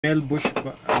Male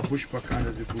bushbuck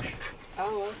under the bush.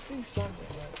 Oh, I see something.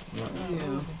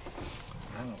 Yeah.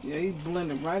 Yeah, he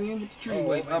blended right in with the tree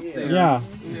way up there. Yeah.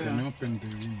 Yeah.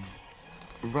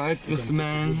 Right, Mr.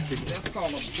 Man. That's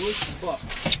called a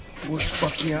bushbuck.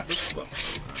 Bushbuck, yeah.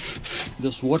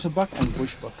 There's waterbuck and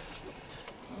bushbuck.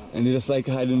 And they just like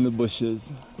hide in the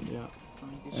bushes. Yeah.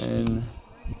 And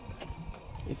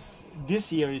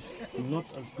this year is not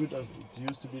as good as it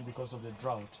used to be because of the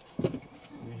drought.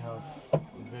 We have a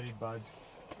very bad,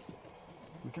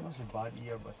 we cannot say bad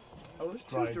year, but there's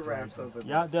dry, two giraffes dry. over there.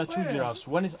 Yeah, there are two giraffes.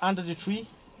 One is under the tree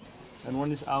and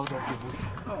one is out of the bush.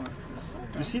 Oh, I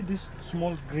see. You see this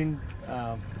small green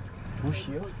bush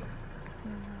here?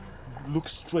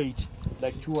 Looks straight,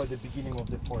 like toward the beginning of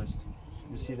the forest.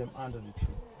 You see them under the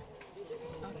tree.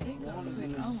 One was in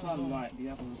the sunlight, the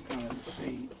other was kind of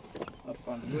shade up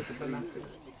on the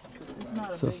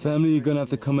so family, you're gonna have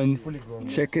to come and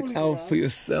check it out for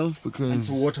yourself And because it's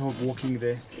water walking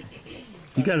there.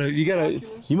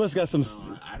 you must got some,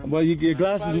 well, your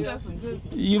glasses,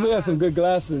 you may have some good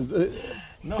glasses.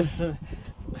 No, so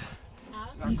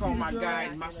I call my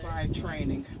guide my side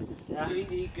training. Yeah.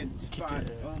 He can spot,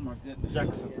 oh my goodness.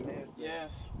 Jackson.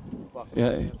 Yes.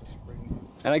 Yeah.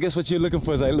 And I guess what you're looking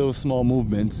for is like little small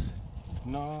movements.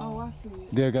 No. Oh, I see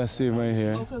it. There, I got to see it right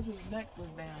here. Oh, because his neck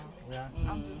was down. Yeah.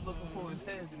 I'm just looking for his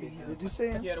head to be here. Did you see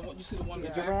him? Yeah, you see the one in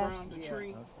the background, the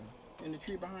tree? And the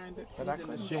tree behind it? But I He's in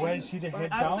the couldn't See shade. where you see the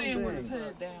head I down? see him with his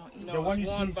head down. You know, The one you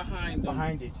there's see one is behind him.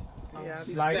 behind it. Yeah,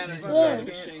 He's Slightly standing to to the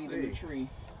the side. shade in the tree.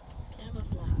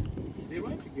 They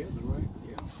right together, right?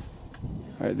 Yeah.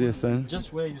 Right there, son.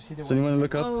 Just where you see the So you want to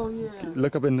look up? Oh, yeah.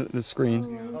 Look up in the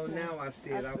screen. Oh, now I see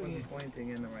it. I see wasn't it. pointing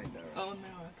in the right direction. Oh,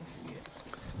 now I can see it.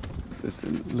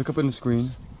 Look up in the screen.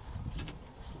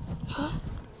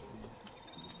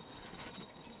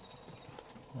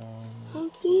 I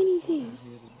don't see anything.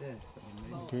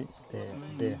 Okay,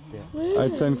 there. All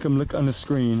right, son, come look on the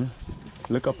screen.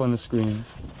 Look up on the screen.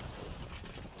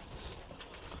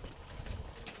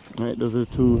 All right, those are the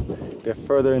two. They're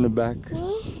further in the back.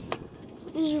 Well,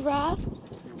 the giraffe.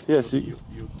 Yes, You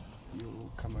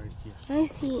camera is yes. I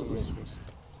see it.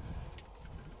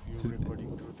 You're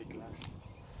recording through the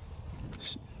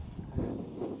glass.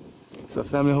 So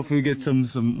family, hopefully we get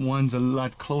some ones a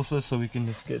lot closer so we can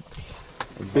just get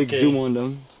a big Okay. zoom on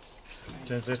them.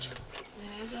 That's it.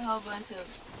 There's a whole bunch of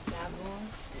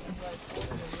baboons.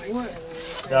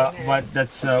 Yeah, but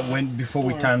that's before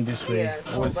we turn this way. Yeah,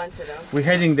 a whole bunch of them. We're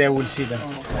heading there, we'll see them.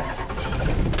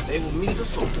 They will meet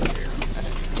us over there.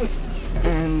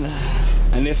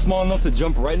 And they're small enough to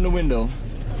jump right in the window.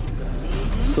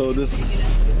 So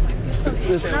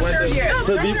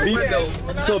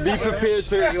so be prepared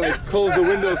to like close the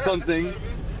window or something.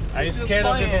 Are you scared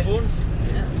of the baboons?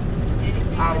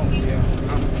 I don't care.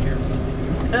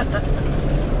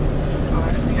 Oh,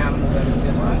 I see animals at a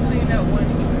distance. I seen that one.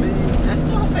 I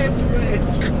saw past the red.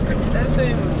 That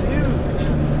thing was huge.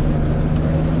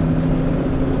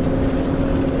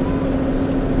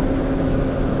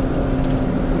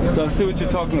 So I see what you're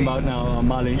talking about now,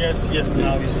 Mali. Yes,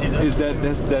 now you see that. Is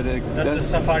that's the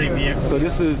safari vehicle. So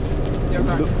this is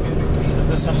That's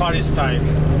the safari style.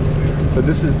 so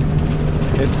this is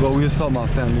it. Well, we were talking about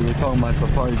family. We're talking about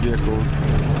safari vehicles.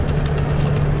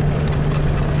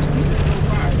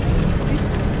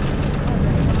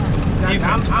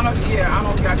 I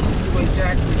don't got used to the way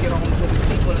Jackson get on with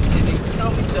the people and they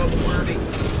tell each other where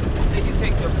they can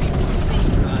take their people to see.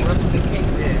 That's what they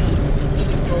can't see. He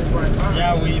just drove right by.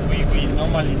 Yeah, we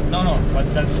normally no, but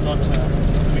that's not.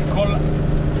 We call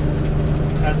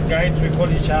as guides. We call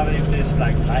each other if there's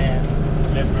like lion,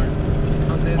 leopard.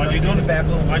 But you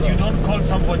don't call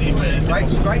somebody Right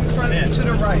in front of you, to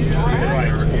the right. To the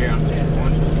right. Yeah.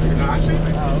 No, I see it.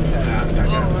 Oh,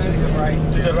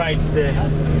 okay. To the right there. I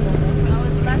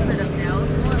was less of them now. It was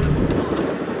more of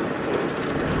them.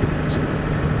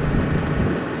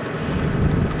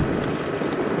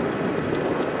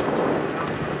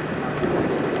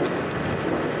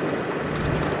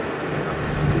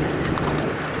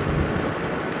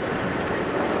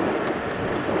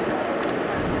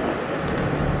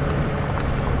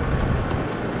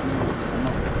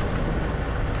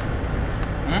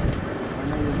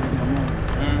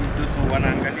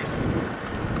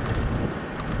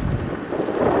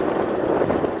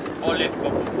 Olive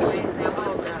baboons. They're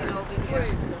all looking over here.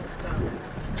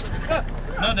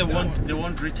 No, they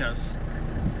won't reach us.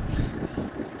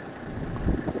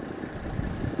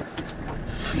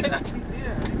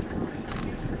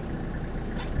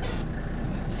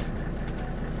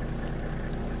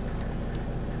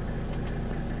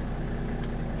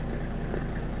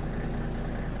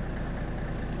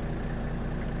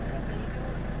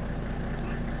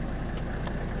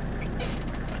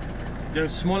 The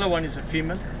smaller one is a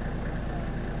female.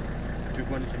 The big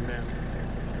one is a male.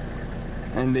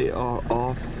 And they are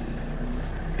off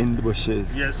in the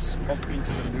bushes. Yes, off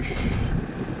into the bush.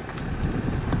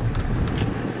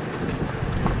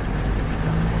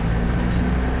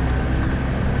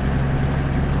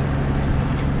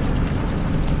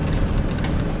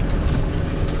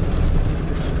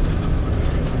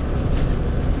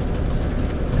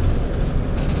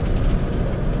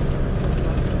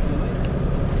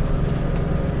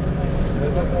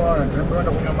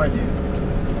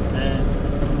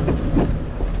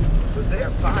 Was there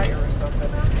a fire or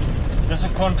something? There's a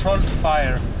controlled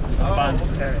fire. Oh, Ban.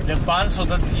 okay. The ban so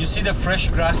that you see the fresh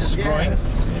grass is growing,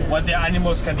 what the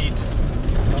animals can eat.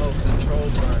 Oh,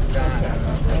 controlled burn. Got it.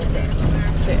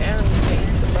 The animals can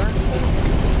eat the burns.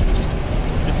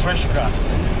 The fresh grass.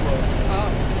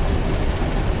 Oh.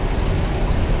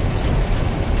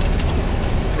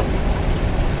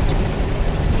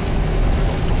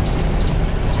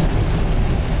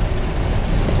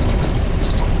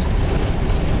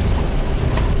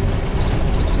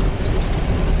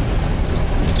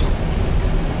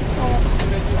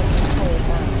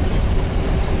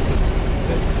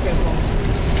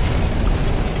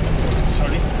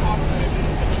 Sorry?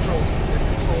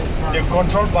 The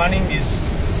control burning is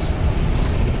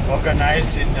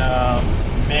organized in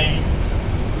May,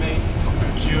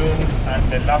 June,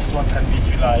 and the last one can be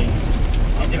July.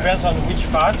 It depends on which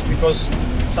part, because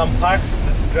some parts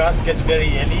the grass get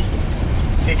very early,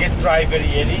 they get dry very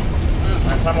early,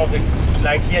 and some of the,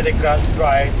 like here, the grass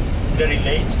dried very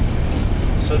late.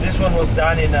 So this one was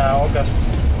done in August.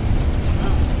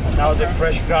 And now the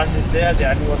fresh grass is there, the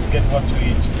animals get what to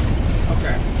eat.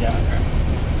 Okay. Yeah.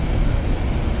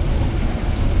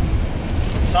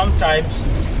 Sometimes,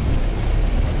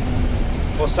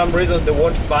 for some reason, they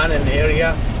won't ban an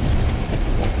area,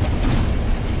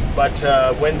 but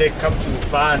when they come to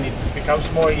ban, it becomes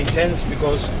more intense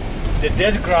because the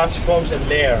dead grass forms a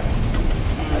layer,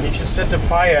 and if you set a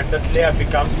fire, that layer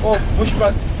becomes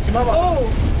bushbuck. Simama. Oh,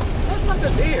 that's not a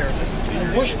deer. It's a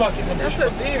bushbuck. It's a That's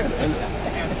bushbuck. a deer.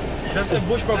 That's a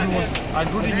bushbuck. We was I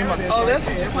do the Oh, that's a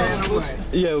deer.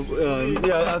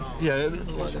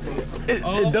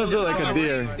 It does look like a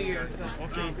deer.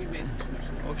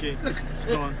 Okay, it's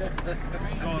gone.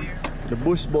 It's gone. The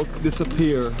bush buck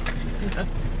disappear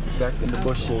back in the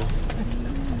bushes.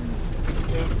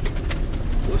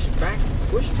 Push back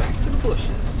to the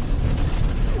bushes.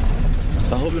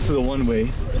 I hope this is a one-way.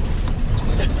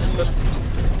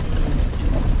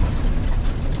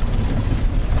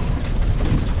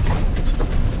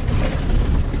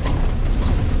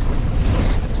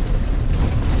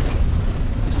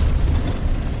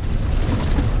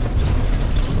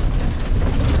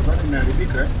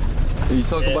 You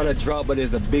talk about a drop, but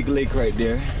there's a big lake right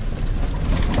there.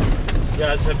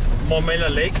 Yeah, it's a Momela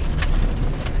Lake.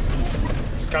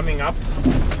 It's coming up.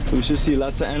 So we should see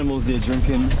lots of animals there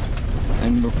drinking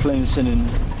and replenishing and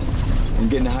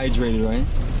getting hydrated, right?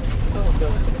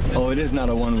 Oh, it is not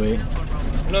a one-way.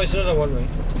 No, it's not a one-way.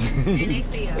 They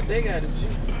see us. They got it.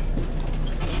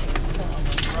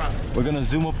 We're gonna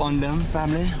zoom up on them,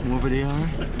 family, wherever they are,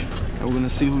 and we're gonna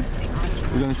see who.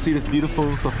 We're gonna see this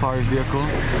beautiful safari vehicle.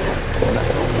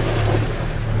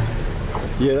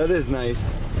 Yeah, that is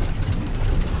nice.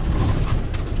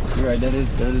 You're right, that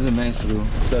is a nice little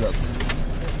setup.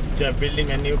 They're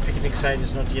building a new picnic site.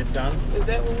 It's not yet done. Is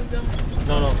that what we done?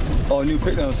 No. Oh, new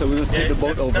picnic. So we'll just take the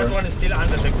boat over. That one is still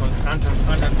under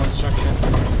construction.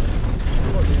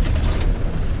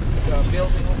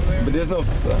 Building over there. But there's no.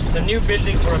 It's a new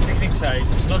building for a picnic site.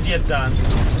 It's not yet done.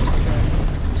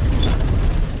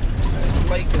 This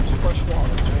lake is fresh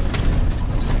water.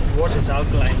 Right? Water is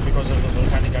alkaline because of the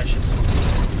volcanic ashes.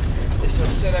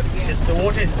 The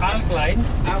water is alkaline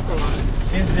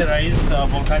since there is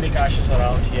volcanic ashes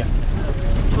around here.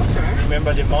 Okay.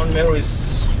 Remember, the Mount Meru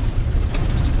is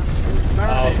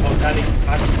volcanic.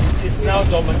 It's now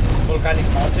dormant. It's a volcanic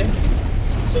mountain.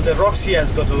 So the rocks here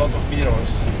has got a lot of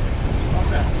minerals.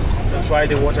 Okay. That's why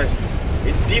the water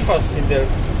it differs in the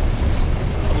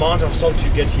amount of salt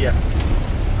you get here.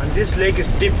 And this lake is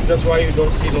deep. That's why you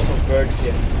don't see a lot of birds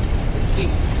here. It's deep.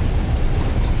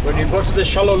 When you go to the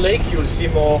shallow lake, you'll see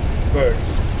more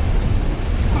birds.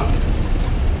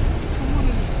 Someone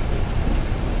is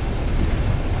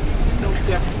no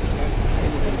definitely said.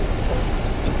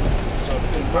 So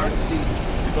the birds,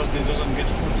 because they doesn't get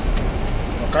food.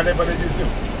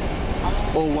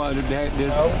 Oh wow,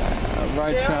 there's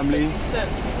right family.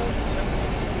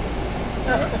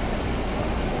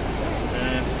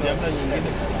 Siapa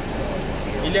nyingine?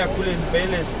 Ile ya kule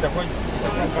mbele sitakuwa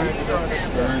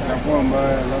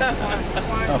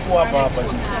Afua hapa.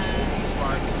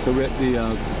 So we're at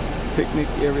the picnic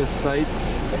area site.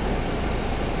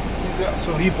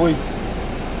 So hippos.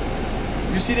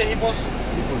 You see the hippos?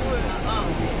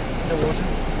 The water?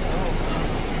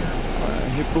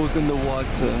 Hippos in the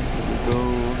water. We go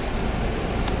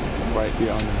right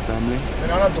beyond the family.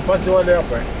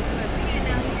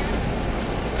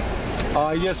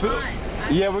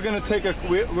 Yes, we're gonna take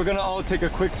we're gonna all take a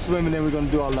quick swim and then we're gonna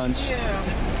do our lunch.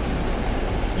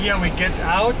 Yeah, we get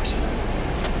out,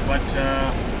 but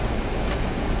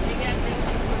They got things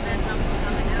to prevent them from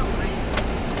coming out, right?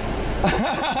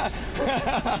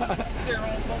 Their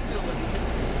own mobility.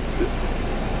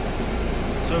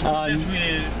 so that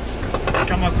we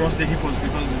come across the hippos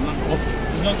because it's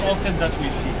not often that we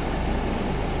see.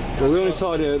 But we only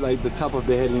saw the top of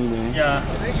the head anyway. Yeah.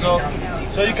 So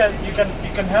you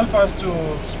can help us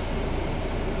to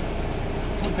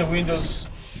put the windows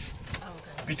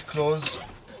a bit closed.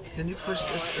 Can you push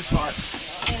this hard?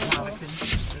 Molly, can you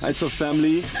push this? Alright, so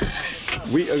family,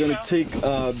 we are gonna take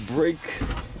a break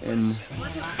and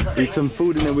eat some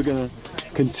food, and then we're gonna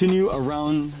continue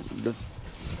around the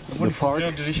park.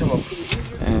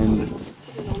 And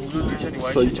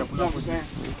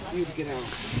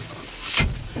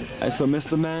so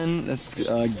Mr. Man, let's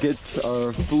get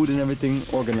our food and everything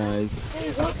organized.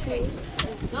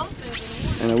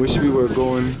 And I wish we were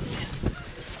going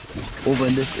over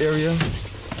in this area,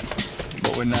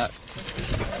 but we're not.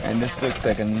 And this looks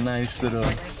like a nice little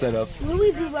setup. What do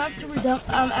we do after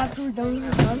we're done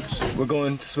with lunch? We're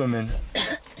going swimming.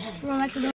 We're going back to